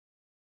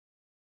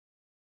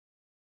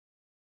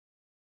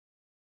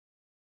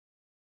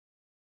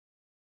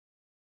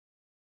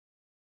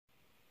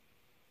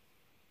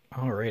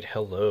Alright,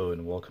 hello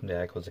and welcome to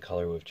Echoes of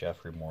Color with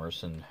Jefferey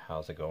Morrison.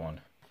 How's it going?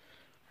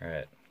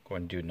 Alright,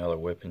 going to do another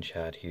WIP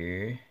Chat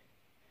here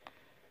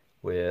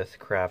with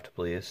Craft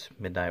Bliss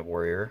Midnight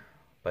Warrior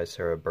by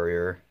Sarah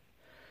Burrier.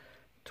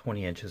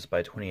 20 inches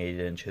by 28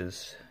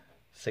 inches,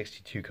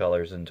 62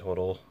 colors in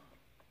total,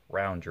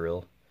 round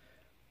drill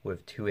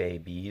with 2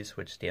 ABs,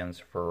 which stands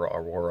for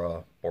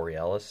Aurora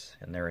Borealis,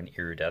 and they're an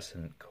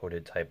iridescent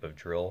coated type of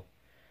drill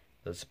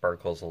that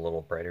sparkles a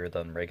little brighter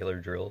than regular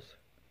drills.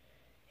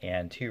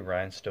 And 2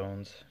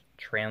 rhinestones,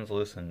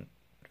 translucent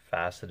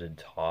faceted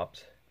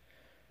tops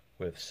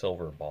with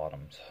silver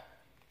bottoms.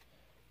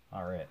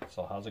 Alright,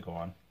 so how's it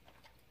going?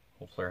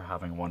 Hopefully you're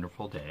having a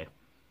wonderful day.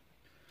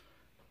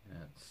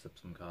 Let's sip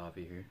some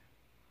coffee here.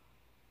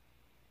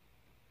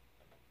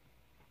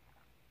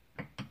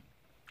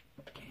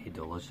 Okay,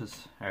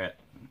 delicious. Alright,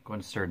 I'm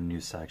going to start a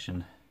new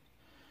section.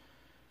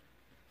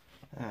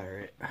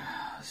 Alright,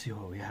 let's see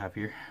what we have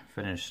here.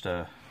 Finished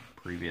a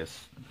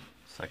previous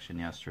section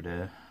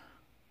yesterday.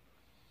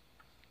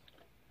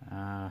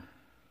 Yeah,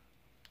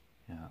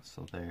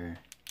 so they're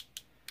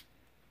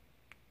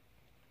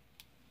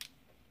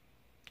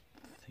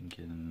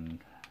thinking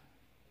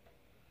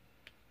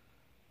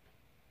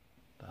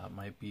that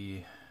might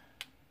be,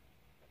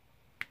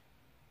 I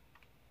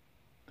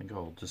think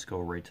I'll just go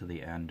right to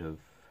the end of,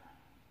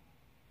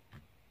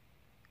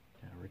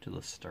 yeah, right to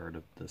the start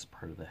of this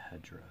part of the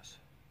headdress.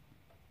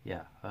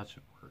 Yeah, that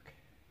should work.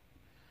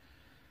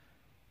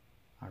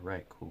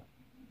 Alright, cool.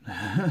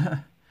 Yeah,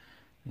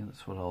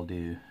 that's what I'll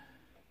do.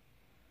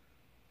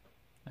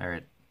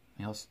 Alright,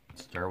 I'll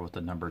start with the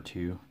number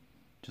 2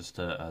 just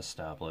to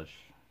establish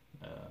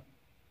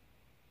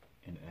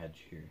an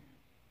edge here.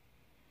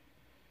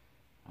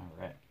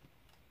 Alright.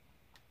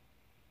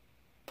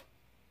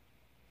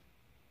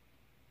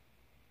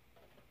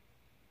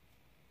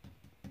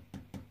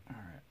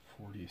 Alright,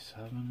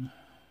 47.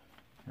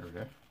 There we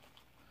go.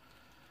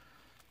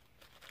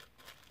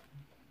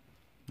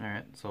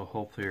 Alright, so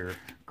hopefully your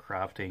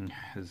crafting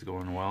is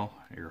going well,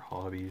 your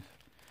hobbies,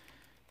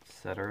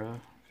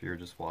 etc. If you're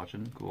just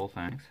watching, cool,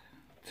 thanks.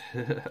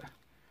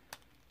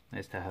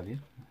 Nice to have you.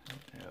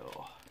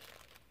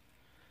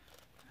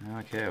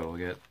 Okay, we'll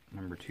get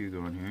number 2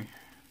 going here.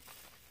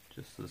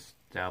 Just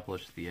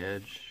establish the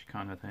edge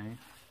kind of thing.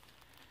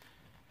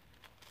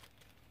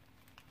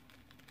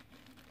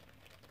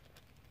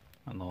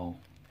 And there'll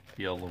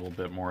be a little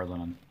bit more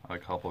than a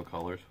couple of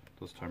colors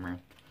this time around.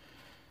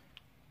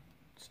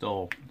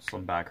 Still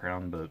some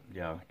background, but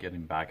yeah,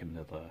 getting back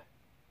into the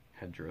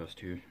headdress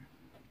too.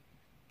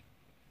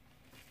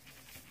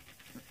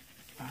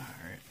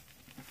 Alright.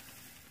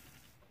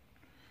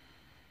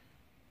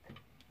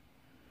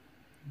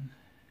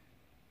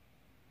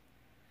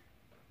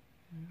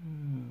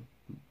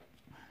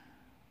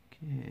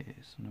 Okay,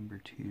 so number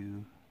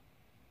 2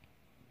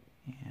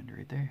 and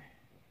right there.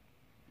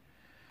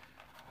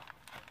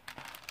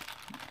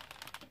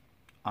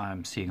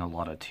 I'm seeing a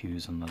lot of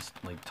 2s in this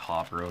like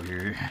top row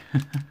here.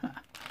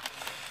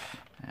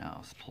 Yeah,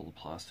 let's pull the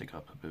plastic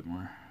up a bit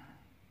more.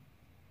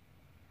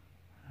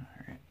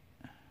 Alright.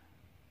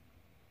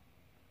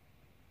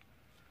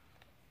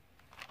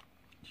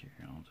 Here,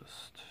 I'll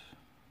just...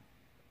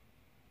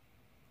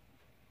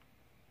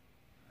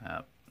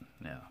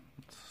 yeah,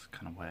 that's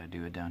kind of why I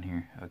do it down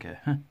here. Okay.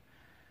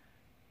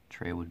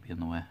 Tray would be in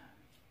the way.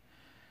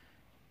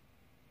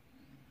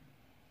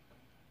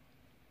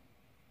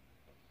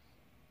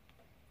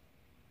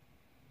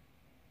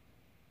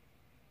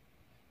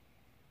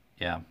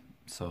 Yeah,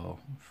 so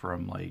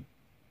from like,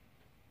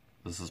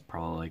 this is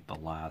probably like the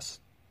last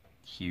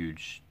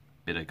huge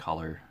bit of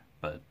color,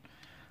 but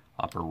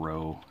upper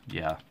row,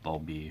 yeah, that'll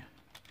be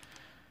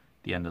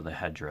the end of the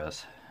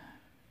headdress.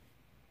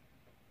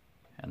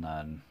 And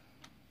then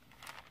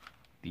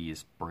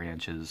these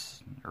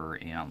branches or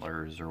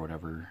antlers or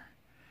whatever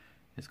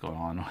is going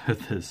on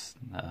with this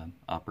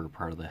upper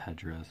part of the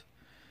headdress.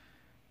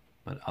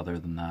 But other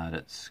than that,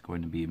 it's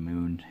going to be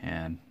moon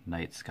and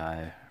night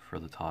sky for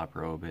the top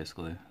row,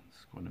 basically.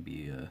 It's going to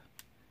be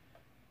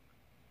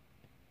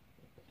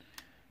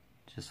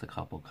just a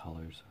couple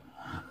colors.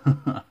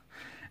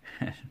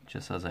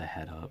 Just as a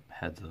heads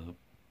up.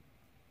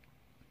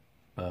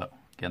 But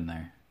getting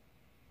there.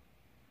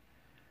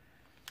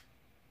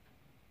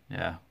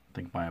 Yeah, I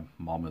think my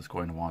mom is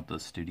going to want the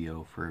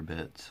studio for a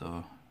bit,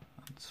 so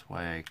that's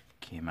why I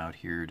came out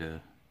here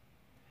to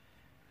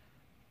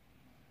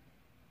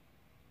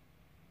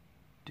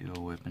do a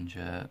WIP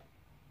Chat.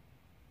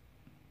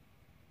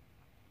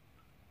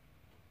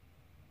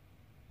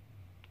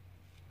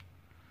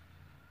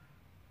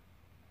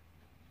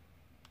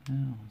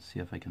 Now, let's see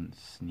if I can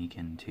sneak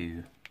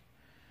into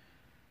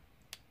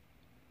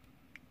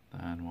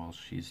that while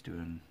she's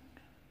doing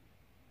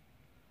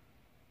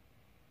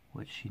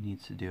what she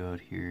needs to do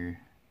out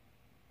here.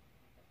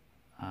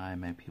 I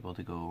might be able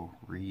to go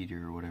read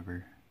or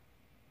whatever.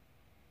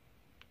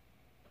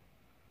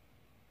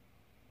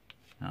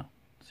 No,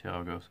 see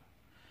how it goes.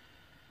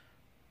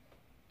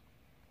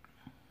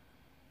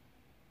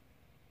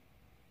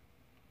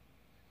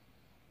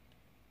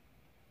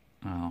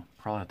 Oh,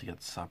 Probably have to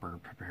get supper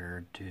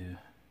prepared too.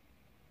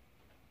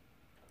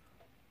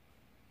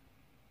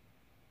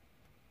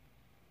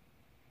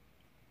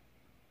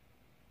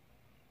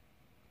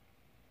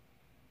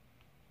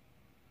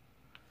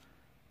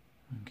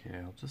 Okay,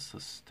 I'll just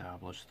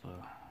establish the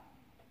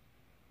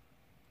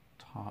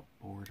top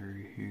border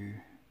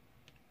here.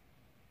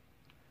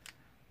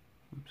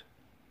 Oops.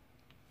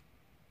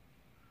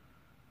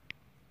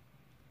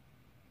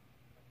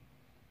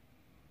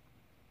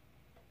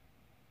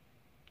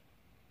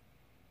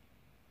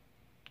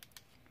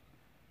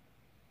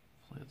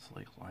 Hopefully it's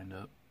like lined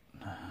up.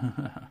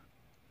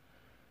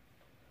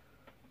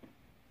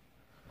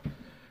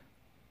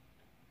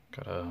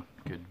 Got a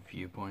good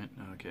viewpoint.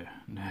 Okay.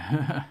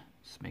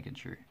 Just making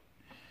sure.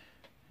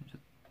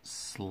 Just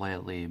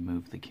slightly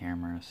move the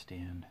camera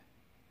stand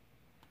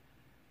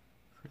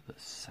for the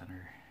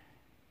center.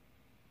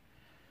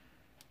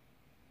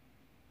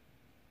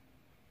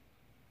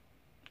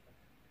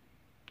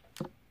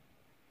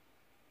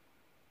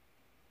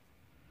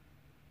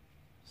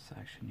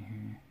 Section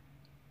here.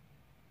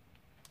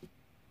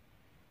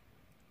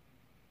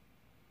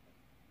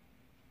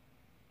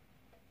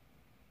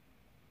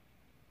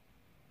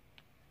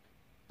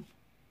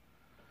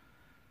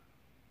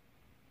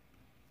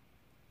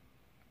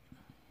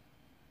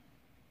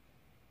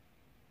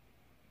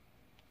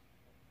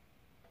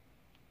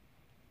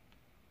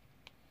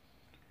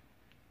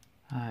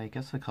 I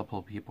guess a couple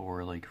of people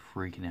were like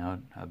freaking out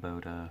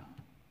about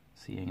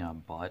seeing a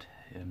butt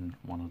in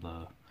one of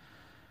the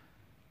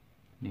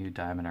new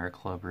Diamond Art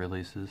Club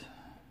releases.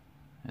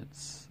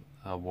 It's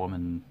a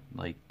woman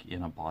like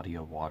in a body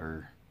of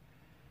water.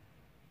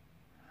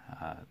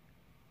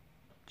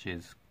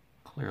 She's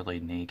clearly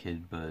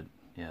naked, but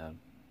yeah,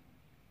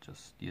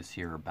 just you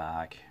see her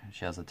back.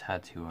 She has a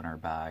tattoo on her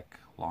back,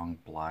 long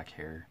black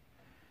hair,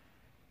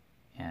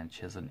 and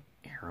she has an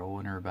arrow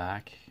in her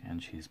back,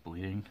 and she's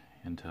bleeding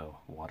into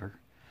water.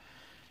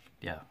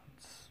 Yeah,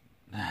 it's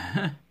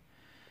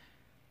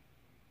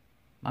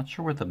not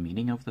sure what the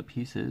meaning of the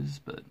piece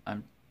is, but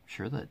I'm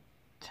sure that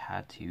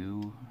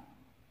tattoo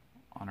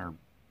on her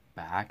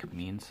back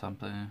means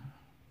something.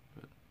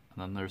 But,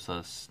 and then there's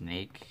a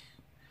snake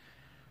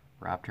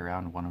wrapped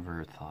around one of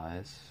her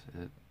thighs.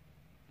 It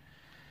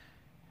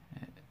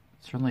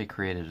certainly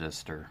created a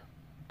stir.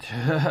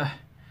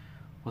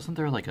 Wasn't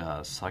there like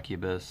a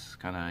succubus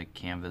kind of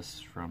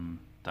canvas from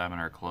Diamond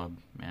Art Club?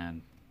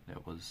 And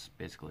it was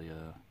basically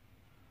a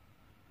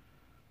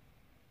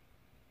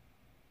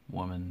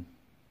woman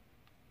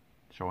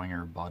showing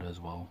her butt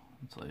as well.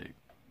 It's like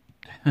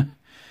I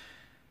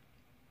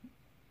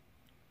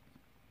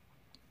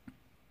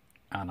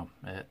don't know,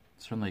 it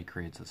certainly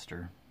creates a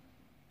stir.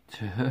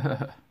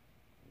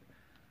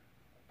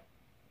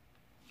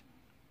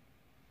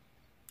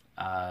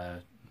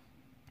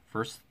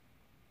 First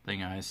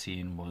thing I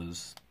seen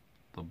was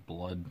the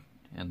blood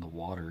in the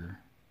water,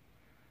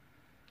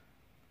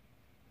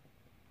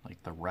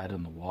 like the red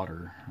in the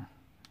water,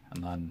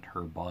 and then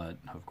her butt,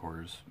 of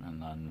course,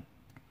 and then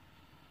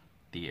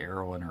the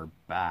arrow in her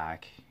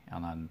back,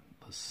 and then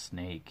the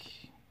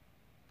snake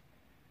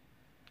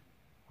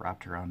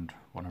wrapped around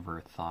one of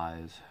her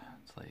thighs.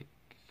 It's like,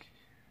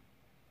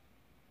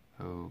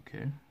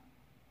 okay.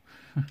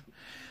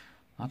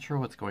 Not sure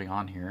what's going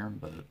on here,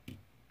 but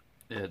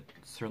it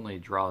certainly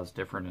draws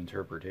different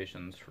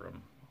interpretations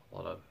from a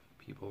lot of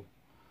people.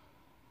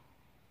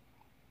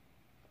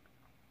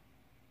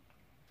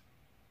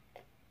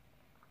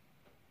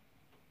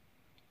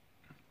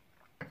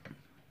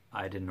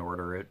 I didn't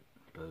order it,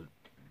 but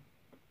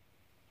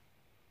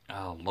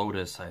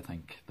Lotus, I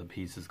think the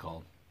piece is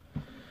called.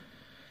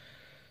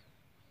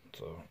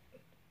 So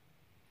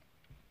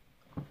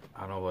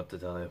I don't know what to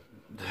tell you.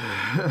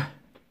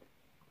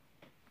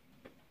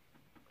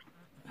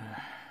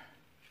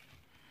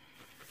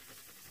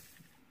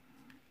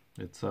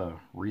 It's a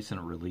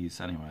recent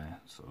release anyway,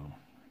 so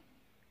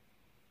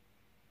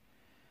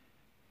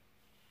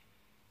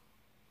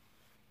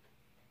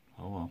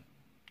oh well.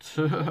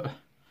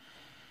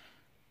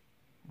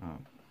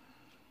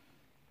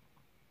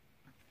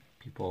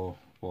 People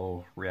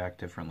will react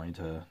differently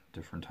to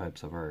different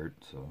types of art,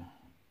 so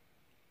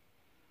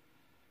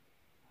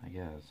I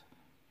guess.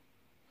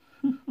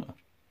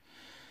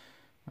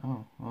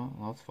 Oh, well,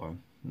 that's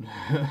fine.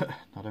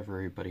 Not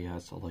everybody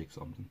has to like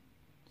something.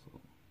 So.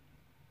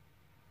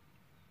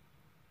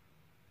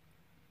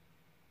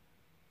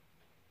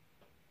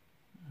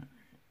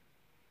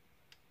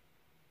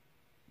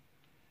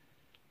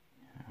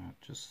 Yeah,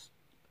 just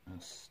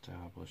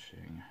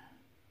establishing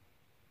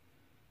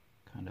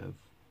kind of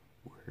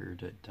where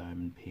to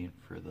diamond paint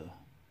for the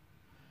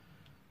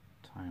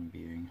time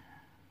being.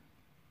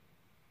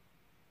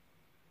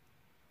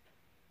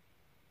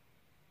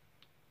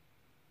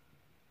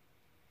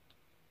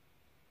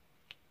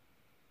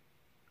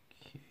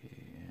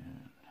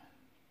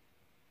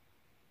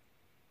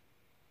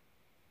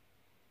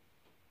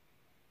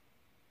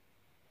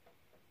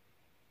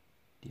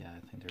 Yeah, I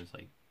think there's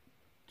like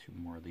 2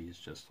 more of these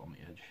just on the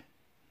edge.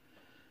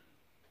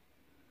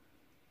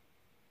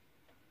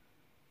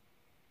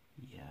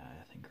 Yeah,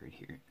 I think right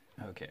here.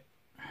 Okay.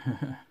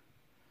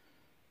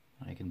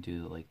 I can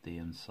do like the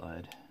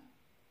inside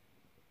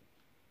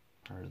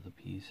part of the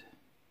piece.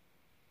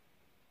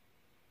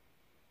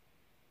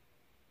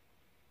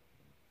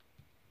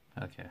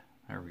 Okay,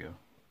 there we go.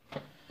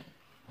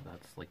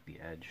 That's like the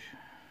edge.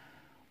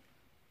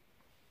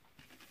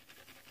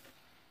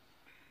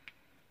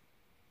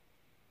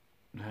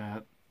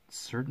 That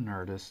certain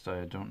artist,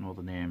 I don't know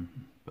the name,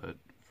 but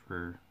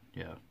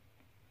yeah.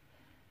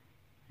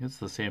 It's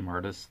the same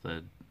artist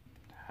that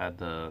had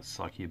the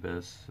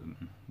succubus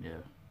and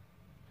yeah.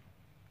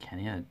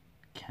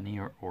 Kenny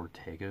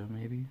Ortega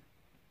maybe?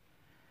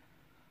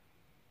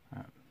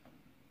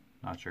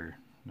 Not sure.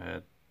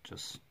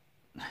 Just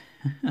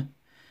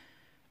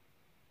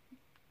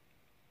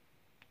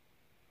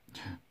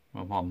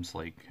my mom's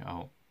like,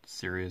 oh,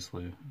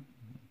 seriously?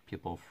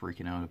 People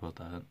freaking out about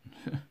that.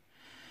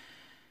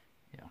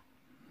 Yeah.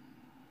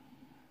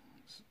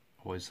 It's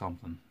always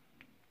something.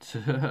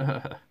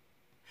 Yeah.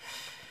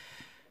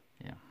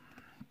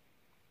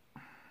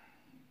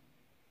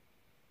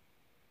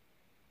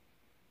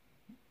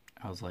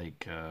 I was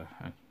like,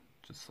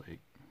 just like,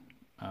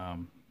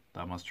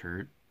 that must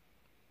hurt.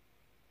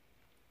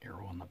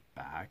 Arrow in the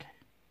back.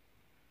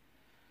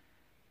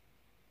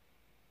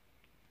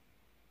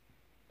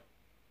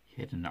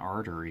 Hit an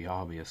artery,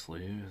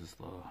 obviously, as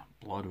the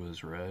blood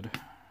was red.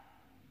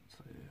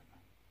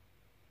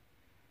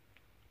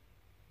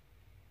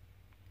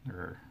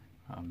 Or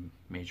a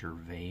major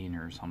vein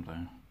or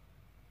something.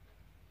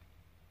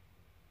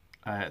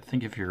 I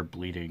think if you're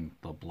bleeding,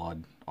 the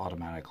blood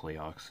automatically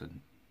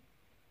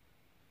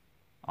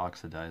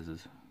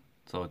oxidizes,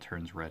 so it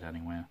turns red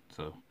anyway.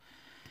 So,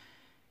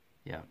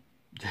 yeah.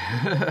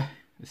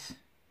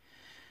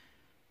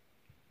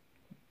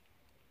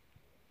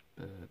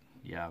 But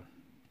yeah,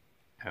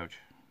 ouch.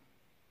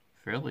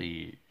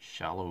 Fairly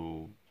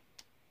shallow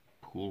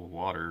pool of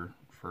water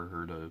for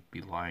her to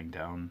be lying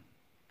down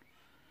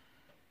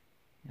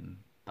in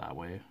that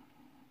way,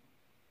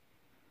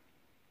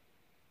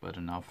 but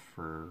enough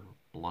for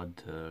blood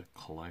to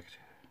collect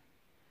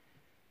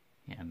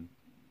and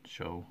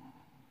show,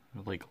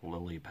 like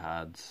lily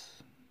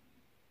pads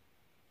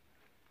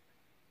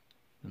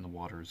in the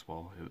water as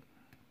well.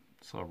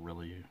 It's a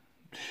really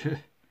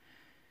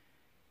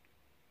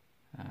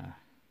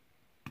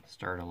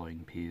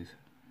startling piece.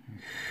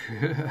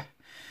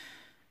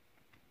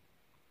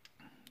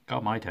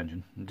 Got my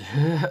attention.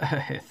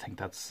 I think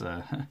that's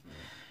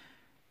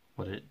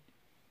what it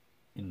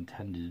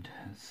intended.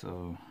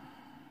 So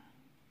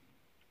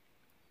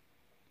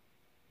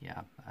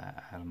yeah,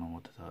 I don't know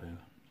what to tell you.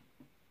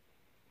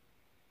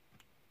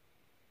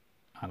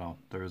 I know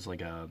there's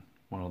like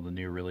one of the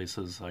new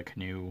releases, a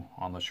canoe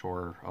on the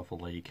shore of a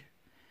lake.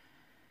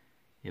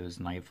 It was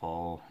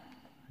nightfall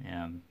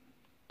and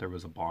there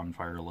was a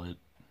bonfire lit.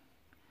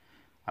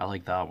 I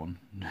like that one.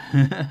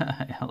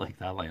 I like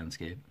that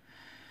landscape.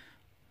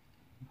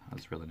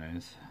 That's really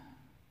nice.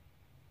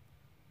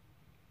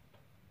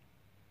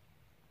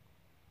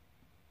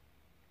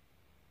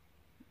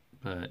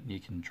 But you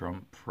can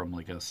jump from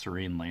like a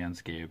serene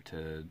landscape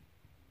to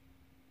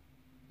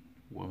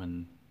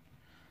woman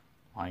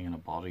lying in a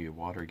body of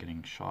water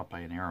getting shot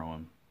by an arrow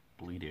and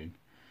bleeding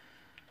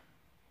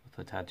with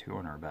a tattoo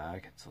on her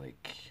back. It's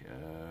like,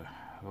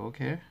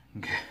 okay.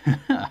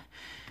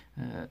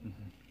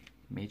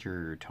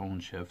 Major tone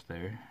shift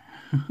there.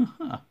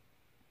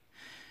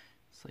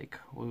 It's like,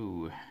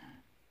 whoa.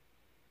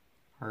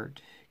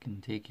 Art can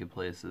take you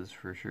places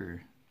for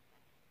sure.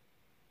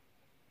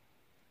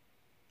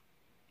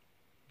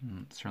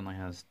 It certainly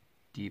has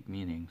deep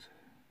meanings.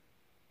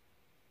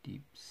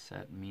 Deep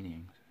set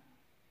meanings.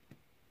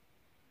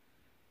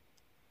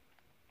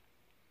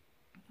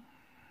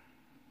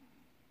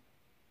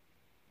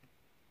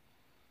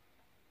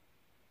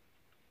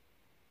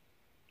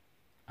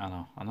 I don't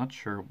know. I'm not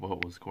sure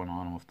what was going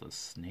on with the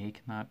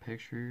snake in that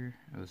picture.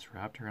 It was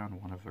wrapped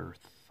around one of her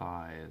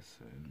thighs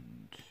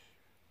and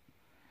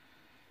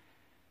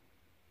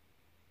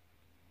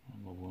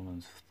the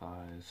woman's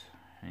thighs.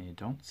 And you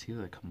don't see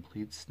the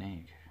complete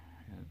snake.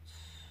 It's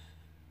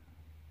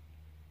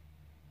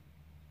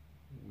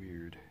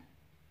weird.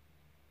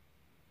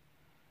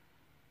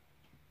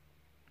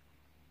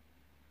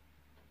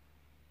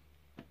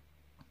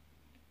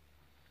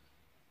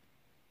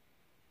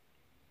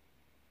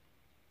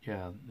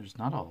 Yeah, there's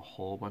not a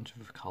whole bunch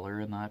of color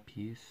in that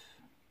piece.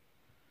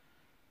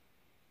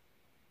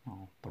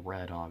 Well, the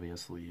red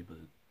obviously, but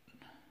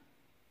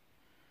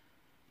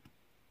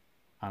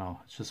I don't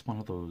know, it's just one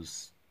of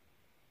those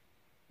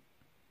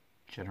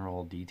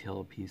general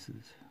detail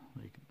pieces.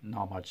 Like,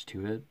 not much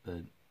to it, but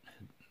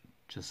it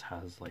just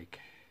has like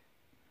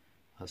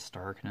a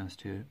starkness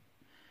to it.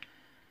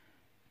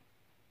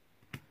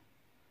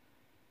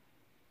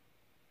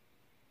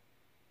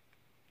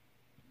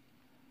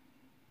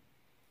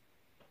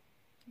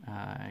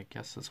 I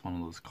guess it's one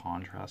of those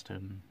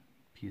contrasted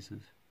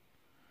pieces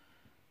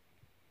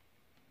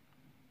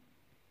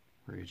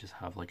where you just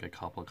have like a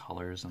couple of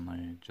colors and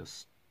they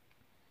just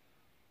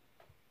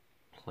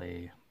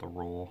play the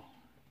role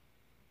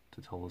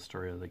to tell the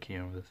story of the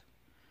canvas.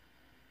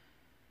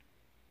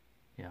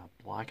 Yeah,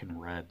 black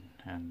and red,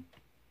 and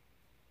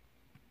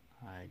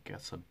I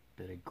guess a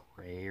bit of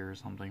gray or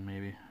something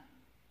maybe.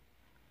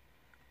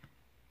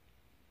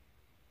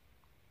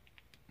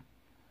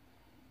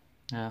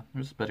 Yeah,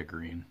 there's a bit of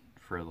green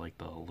for like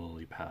the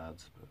lily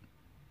pads, but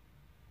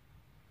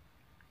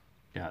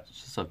yeah, it's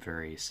just a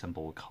very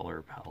simple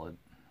color palette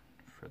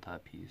for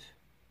that piece.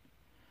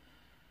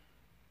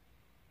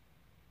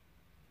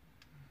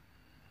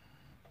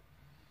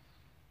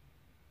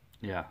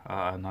 Yeah,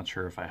 I'm not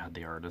sure if I had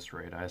the artist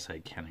right. I say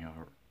Kenny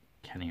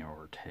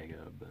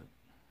Ortega, but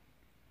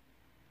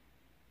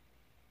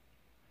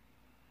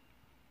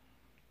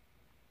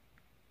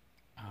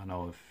I don't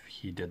know if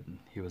he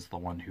was the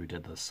one who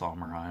did the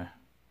samurai,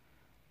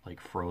 like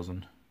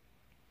Frozen.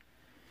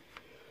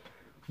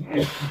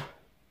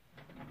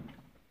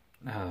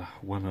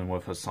 Women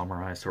with a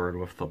samurai sword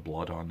with the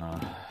blood on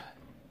the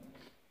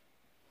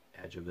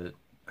edge of it.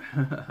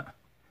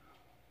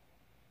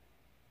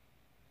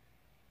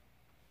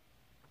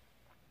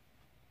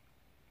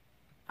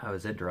 I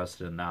was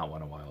interested in that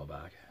one a while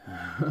back.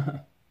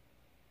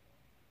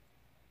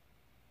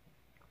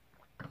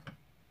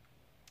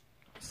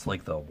 It's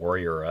like the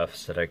warrior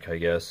aesthetic, I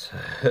guess.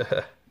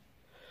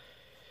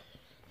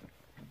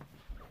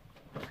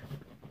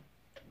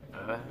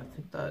 I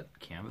think that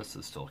canvas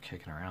is still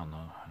kicking around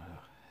though.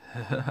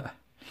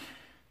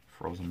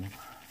 Frozen.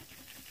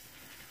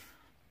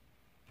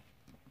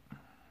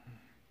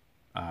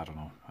 I don't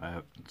know. I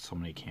have so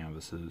many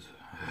canvases.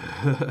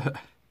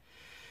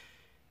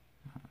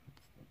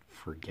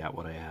 Forget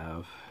what I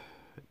have.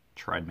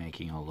 Tried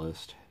making a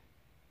list.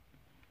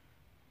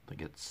 I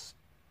think it's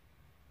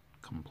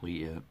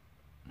complete yet.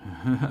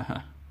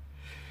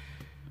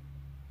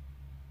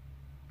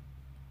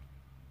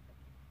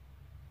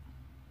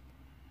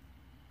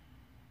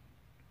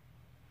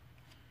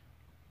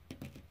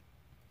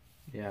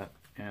 Yeah,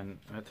 and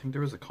I think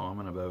there was a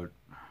comment about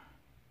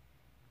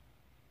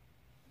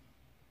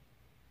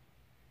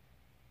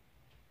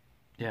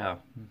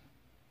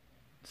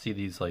see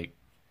these like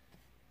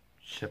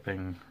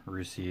shipping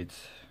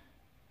receipts.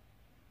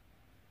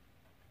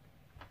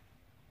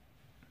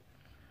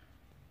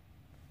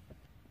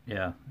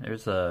 Yeah,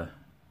 there's a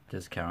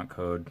discount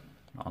code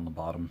on the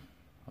bottom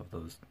of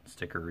those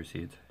sticker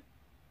receipts.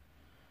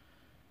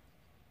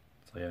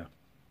 So yeah.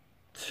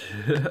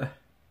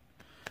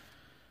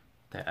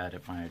 They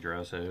added my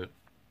address out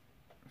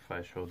if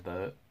I showed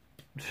that.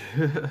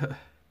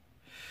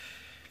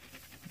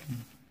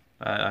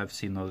 I've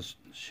seen those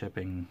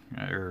shipping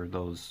or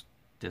those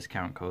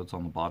discount codes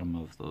on the bottom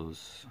of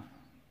those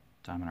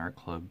Diamond Art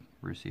Club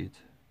receipts.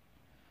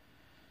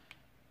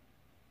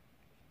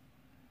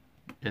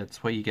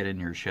 It's what you get in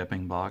your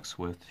shipping box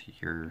with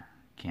your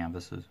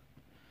canvases.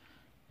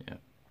 Yeah.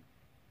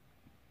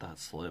 That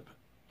slip.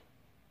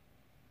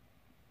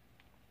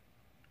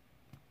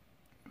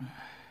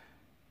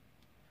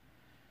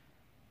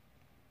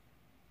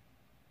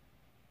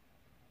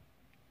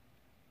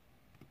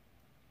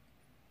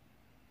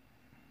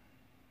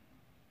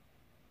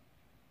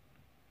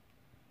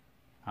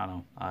 I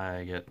don't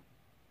know.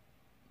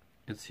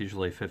 It's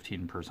usually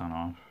 15%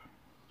 off.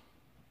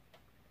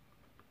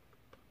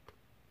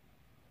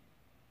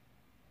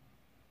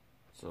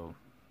 So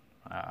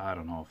I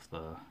don't know if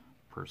the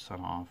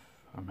percent off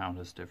amount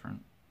is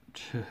different.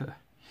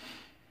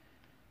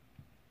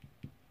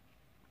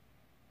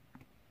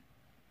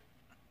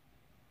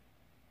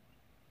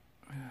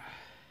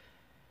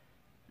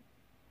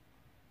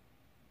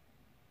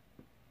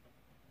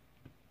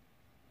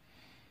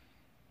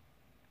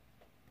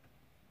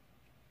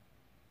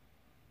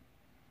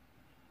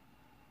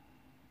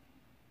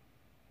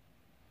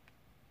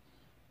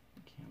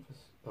 Canvas.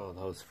 Oh,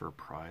 that was for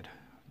Pride.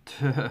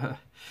 Yeah.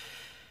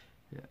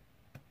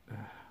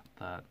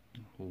 That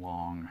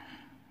long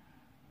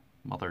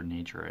Mother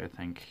Nature, I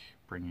think,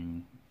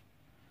 bringing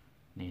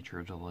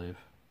nature to life.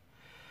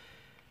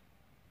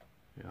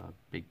 Yeah,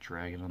 big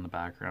dragon in the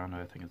background.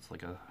 I think it's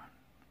like a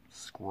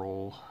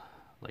scroll,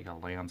 like a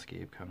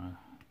landscape kind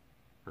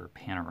of, or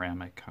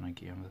panoramic kind of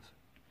canvas.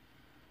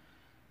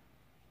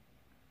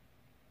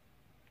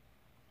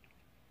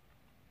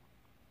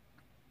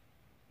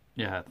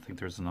 Yeah, I think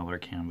there's another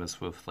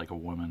canvas with like a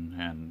woman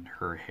and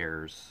her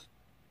hair's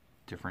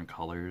different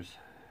colors.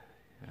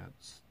 Yeah,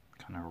 it's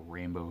kind of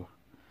rainbow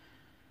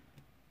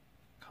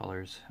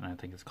colors, and I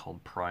think it's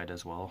called Pride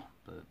as well.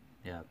 But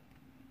yeah,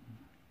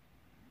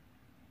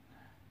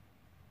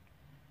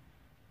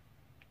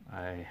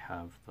 I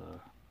have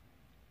the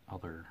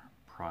other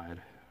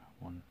Pride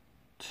one.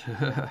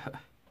 I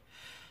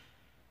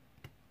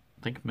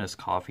think Miss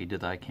Coffee did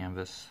that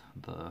canvas,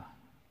 the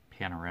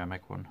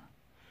panoramic one,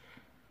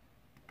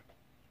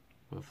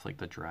 with like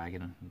the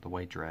dragon, the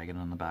white dragon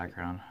in the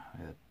background,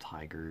 a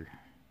tiger,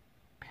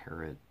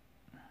 parrot.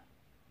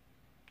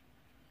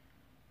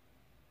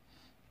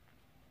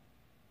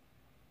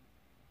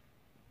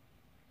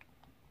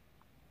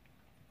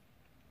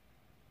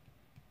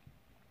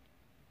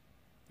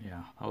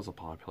 Yeah, that was a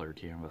popular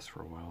canvas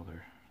for a while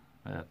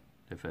there.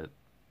 If it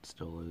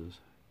still is.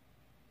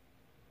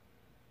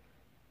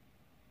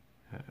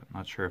 I'm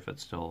not sure if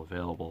it's still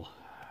available.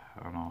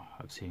 I don't know.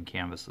 I've seen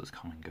canvases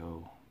come and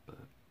go, but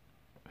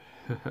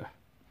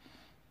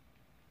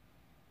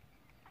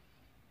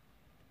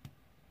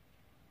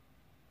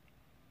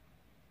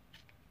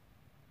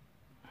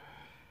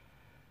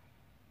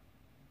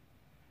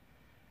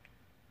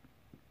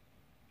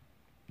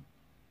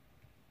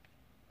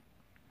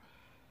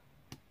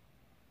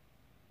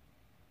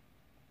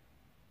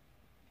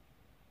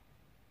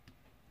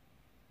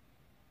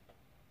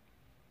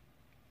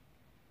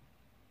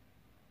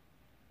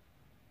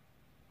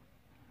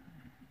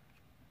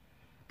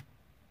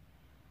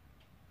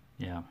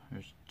yeah,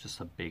 there's just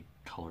a big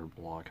color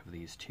block of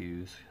these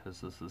twos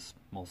because this is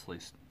mostly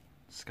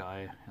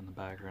sky in the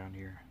background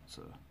here.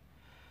 So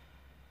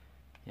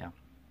yeah,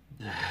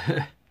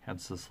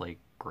 hence this like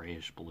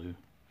grayish blue.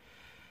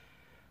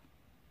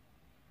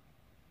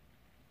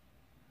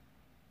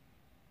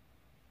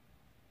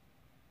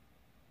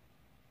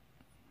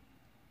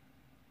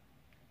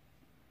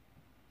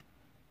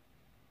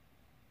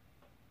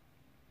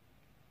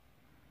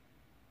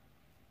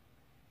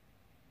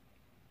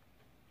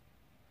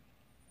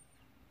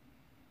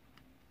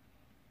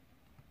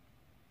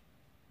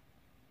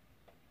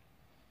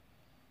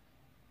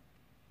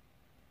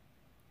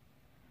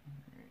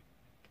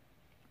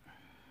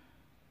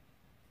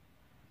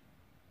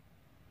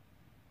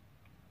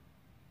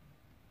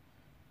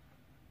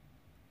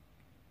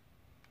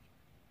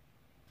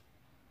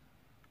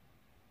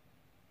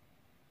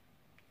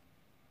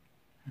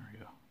 There we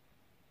go.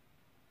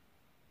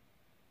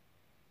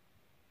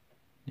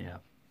 Yeah,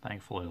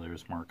 thankfully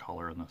there's more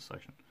color in this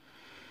section.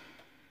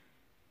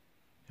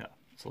 Yeah,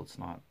 so it's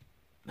not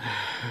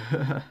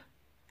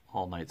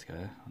all night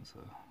sky, so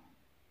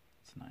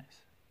it's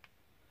nice.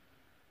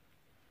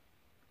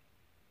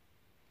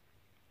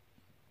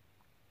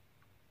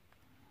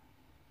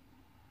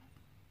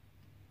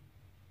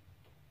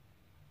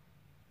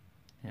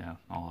 Yeah,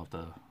 I'll have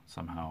to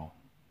somehow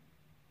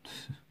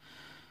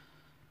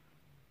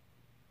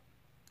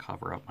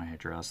cover up my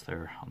address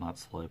there on that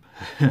slip.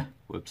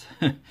 Whoops.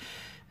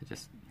 It's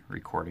just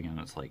recording and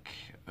it's like,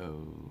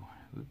 oh,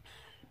 oops.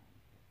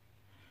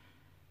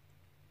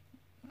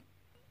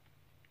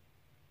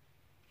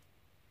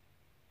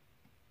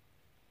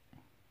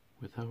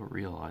 Without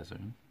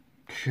realizing.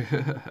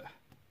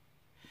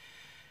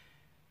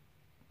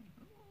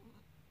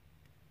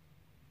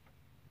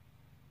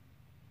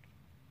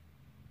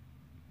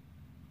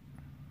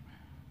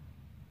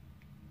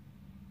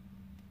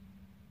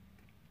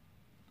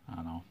 I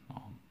don't know.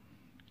 I'll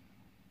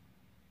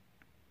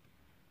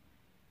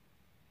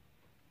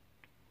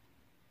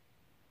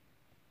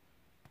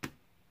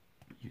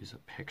use a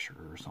picture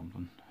or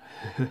something.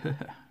 I'm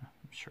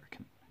sure I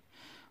can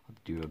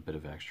do a bit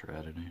of extra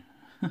editing.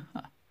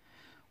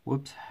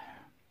 Whoops.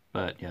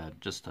 But yeah,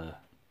 just to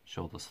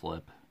show the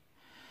slip.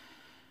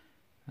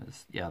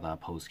 Yeah,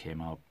 that post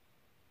came up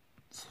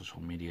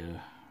social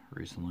media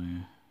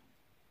recently.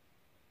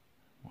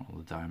 One of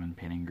the diamond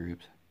painting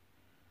groups.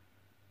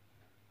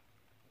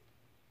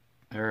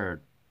 There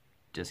are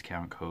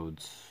discount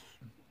codes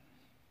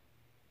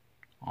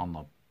on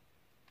the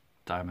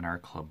Diamond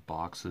Art Club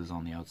boxes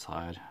on the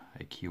outside,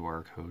 a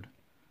QR code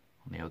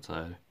on the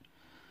outside.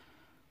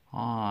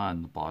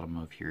 On the bottom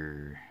of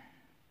your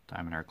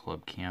Diamond Art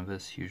Club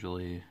canvas,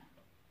 usually.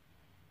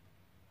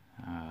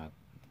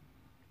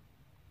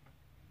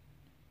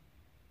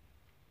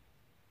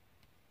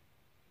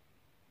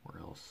 Where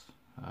else?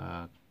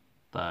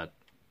 That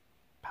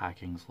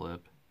packing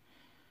slip.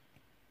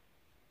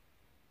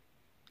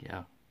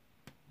 Yeah,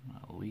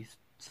 at least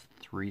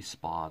 3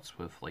 spots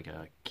with like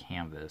a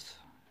canvas.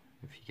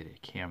 If you get a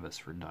canvas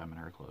for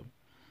Diamond Art Club,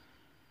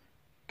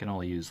 you can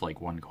only use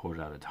like 1 code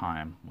at a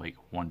time, like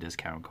 1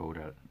 discount code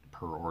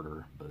per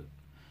order. But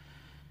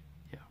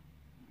yeah,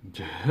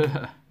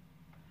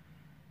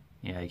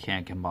 yeah, you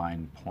can't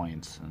combine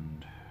points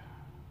and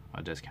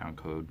a discount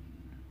code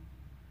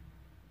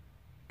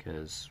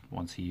because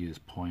once you use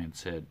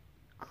points, it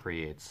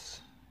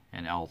creates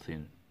an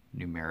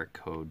alphanumeric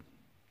code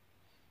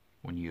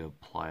when you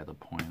apply the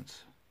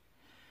points.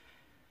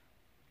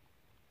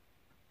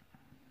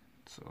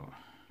 So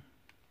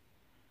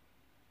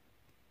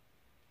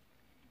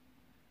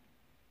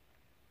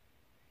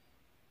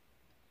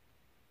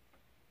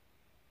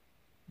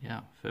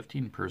yeah,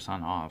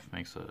 15% off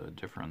makes a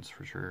difference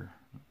for sure.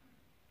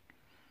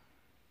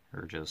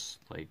 Or just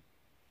like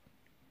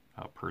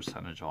a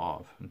percentage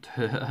off.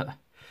 So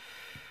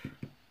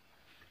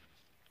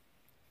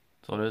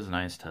it is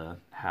nice to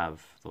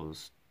have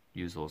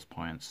use those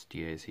points,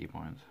 DAC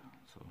points.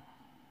 So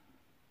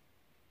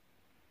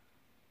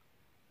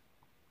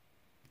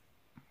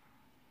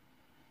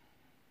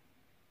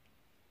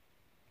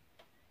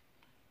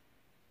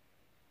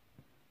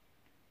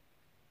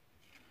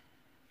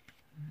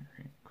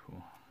alright,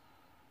 cool.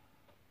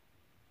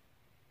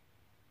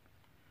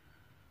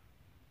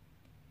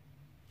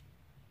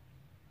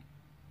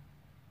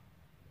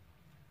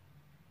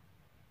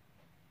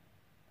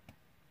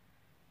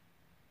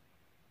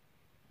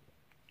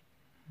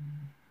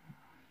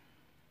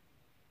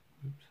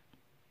 Oops.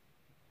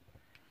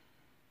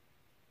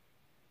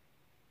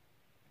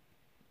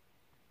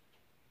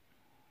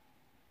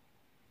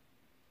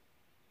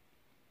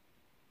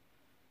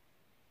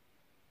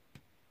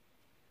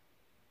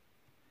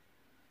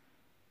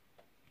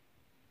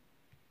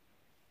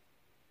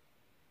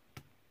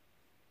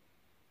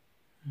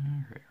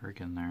 Right, we're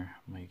getting there.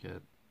 I might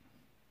get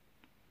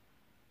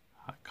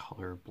a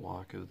color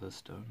block of this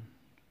stone.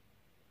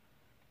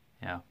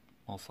 Yeah,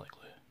 most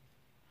likely.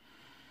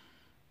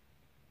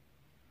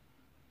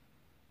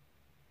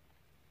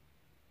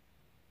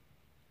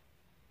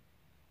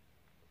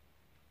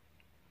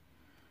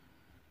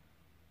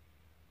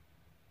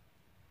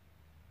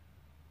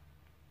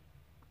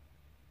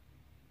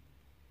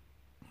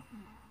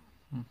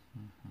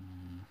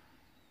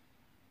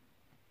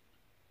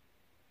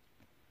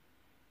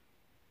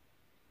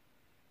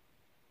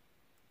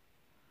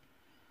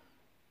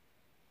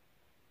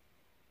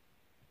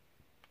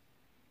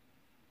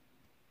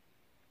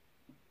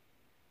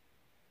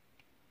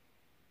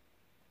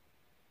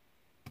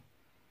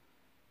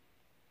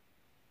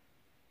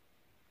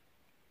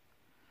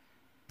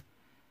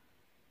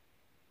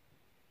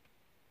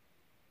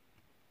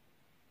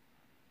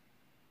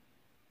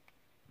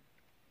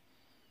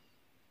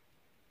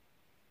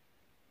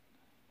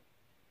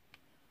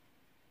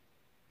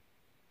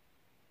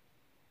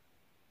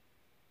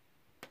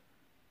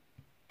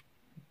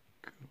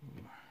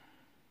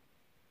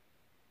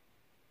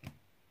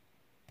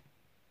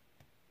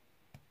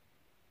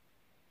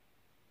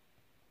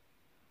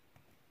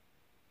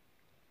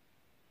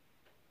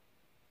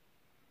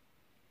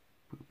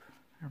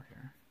 There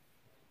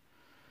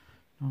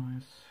we are.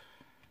 Nice.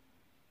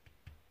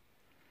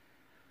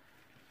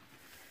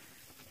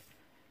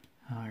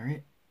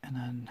 Alright, and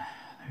then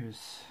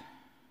there's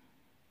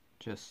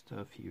just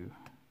a few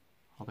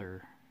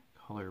other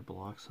color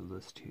blocks of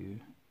this too.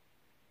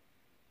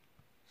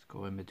 Let's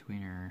go in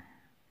between our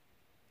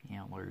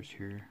antlers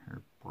here,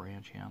 or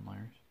branch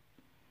antlers.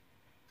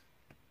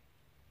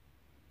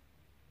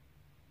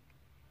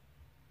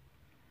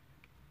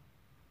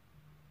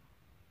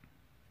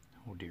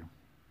 Oh dear.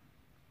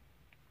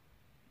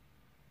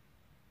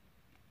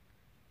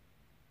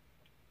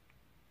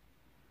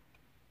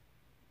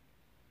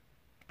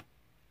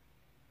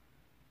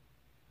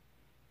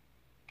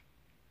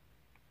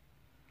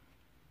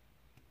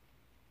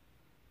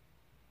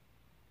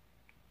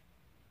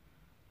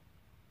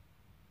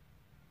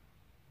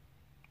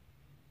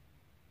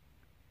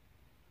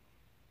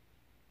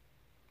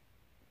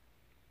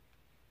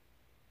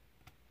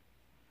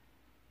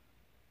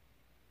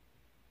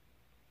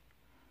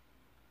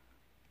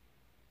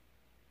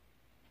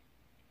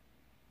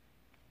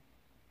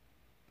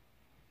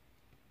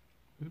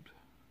 Oops.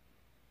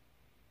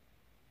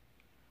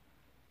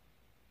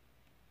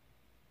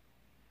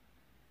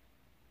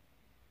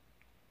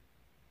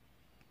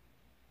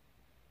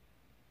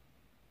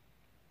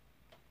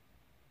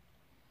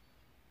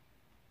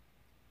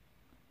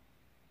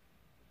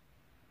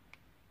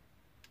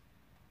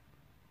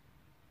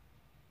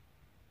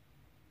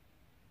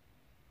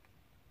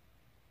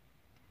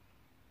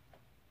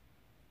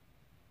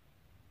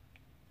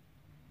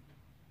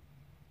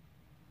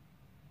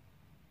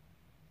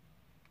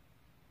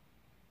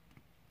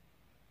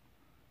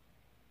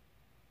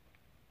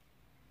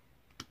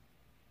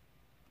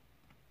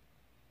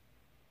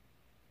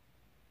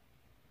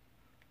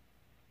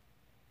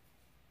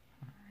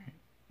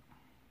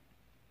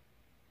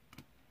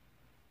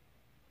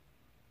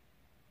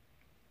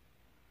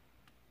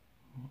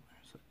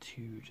 There's a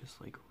 2 just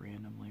like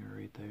randomly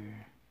right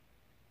there.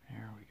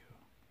 There we go.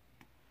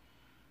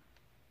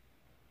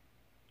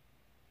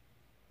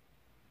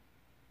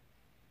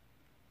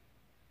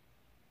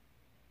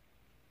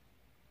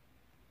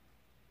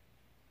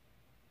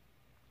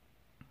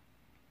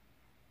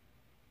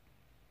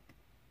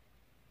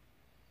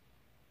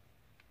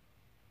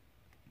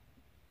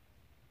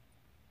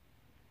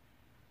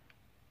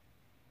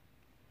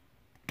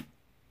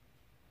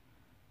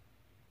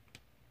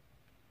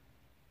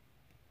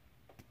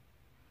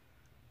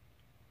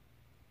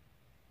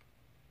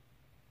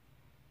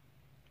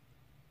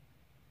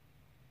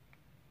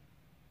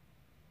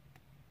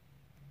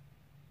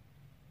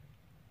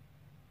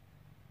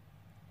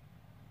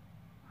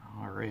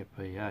 Alright,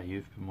 but yeah,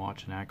 you've been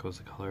watching Echoes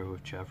of Color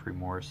with Jefferey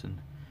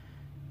Morrison.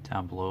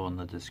 Down below in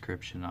the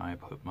description I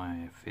put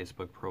my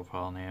Facebook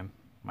profile name,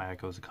 my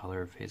Echoes of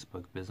Color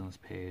Facebook business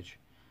page,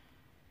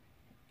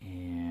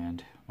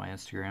 and my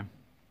Instagram.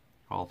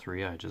 All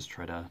 3 I just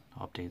try to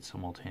update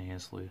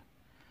simultaneously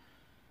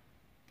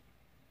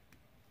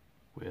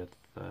with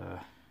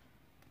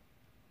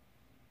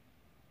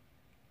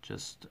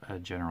just a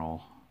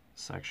general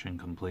section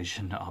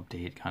completion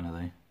update kind of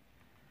thing.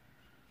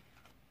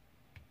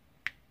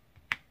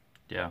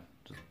 Yeah,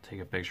 just take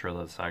a picture of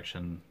the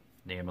section,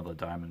 name of the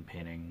diamond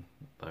painting,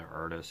 the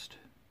artist,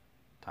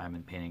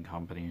 diamond painting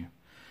company,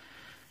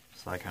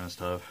 just that kind of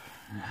stuff.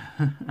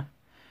 And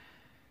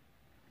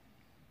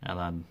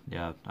then,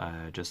 yeah,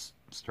 I just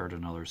start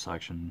another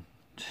section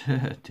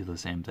to do the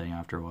same thing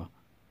after a while.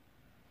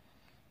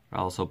 I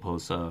also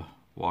post a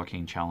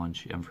walking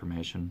challenge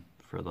information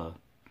for the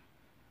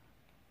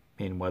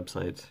main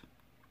websites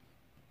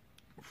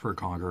for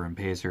Conqueror and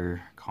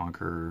Pacer.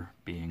 Conqueror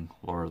being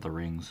Lord of the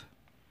Rings,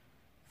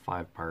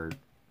 5-part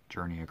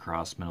journey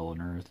across Middle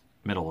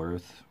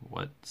Earth,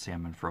 what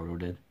Sam and Frodo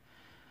did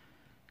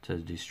to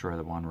destroy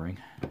the One Ring.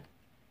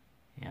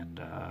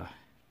 And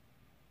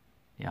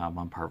Yeah, I'm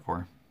on part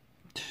 4.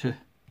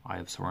 I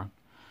have Soren.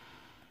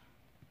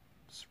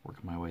 Just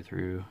working my way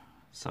through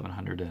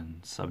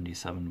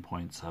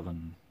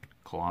 777.7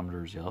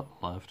 kilometers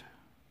left.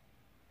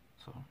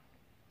 So,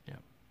 yeah.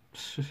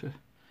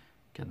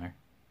 Getting there.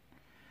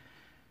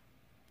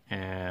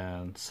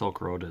 And Silk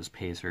Road is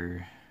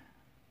Pacer,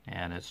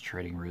 and its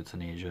trading routes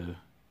in Asia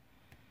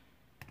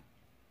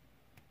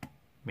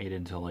made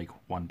into like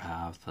one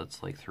path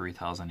that's like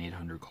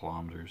 3,800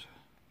 kilometers.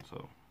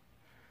 So,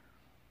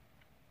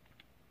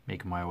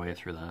 making my way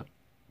through that.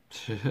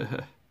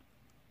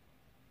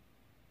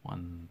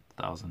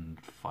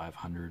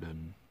 1,500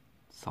 and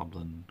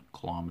something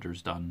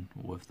kilometers done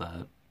with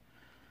that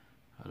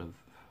out of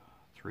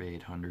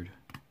 3,800.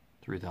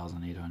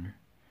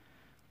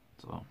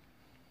 So,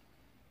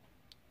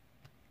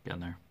 getting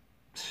there.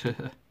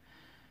 And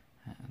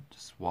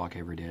just walk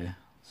every day.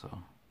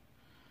 So,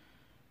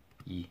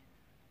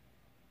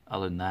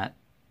 other than that,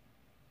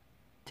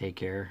 take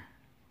care.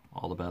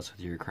 All the best with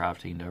your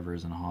crafting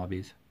endeavors and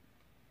hobbies.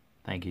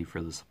 Thank you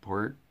for the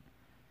support.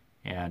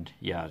 And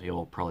yeah,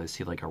 you'll probably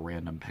see like a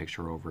random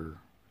picture over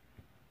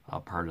a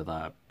part of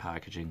that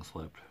packaging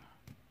slip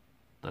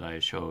that I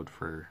showed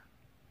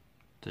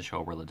to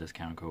show where the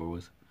discount code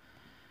was.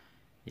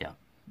 Yeah.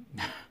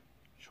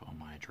 Show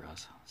my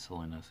address.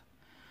 Silliness.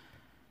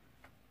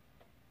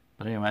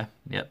 But anyway,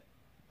 yep.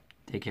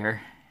 Take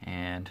care,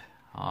 and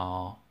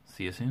I'll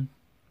see you soon.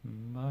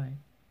 Bye.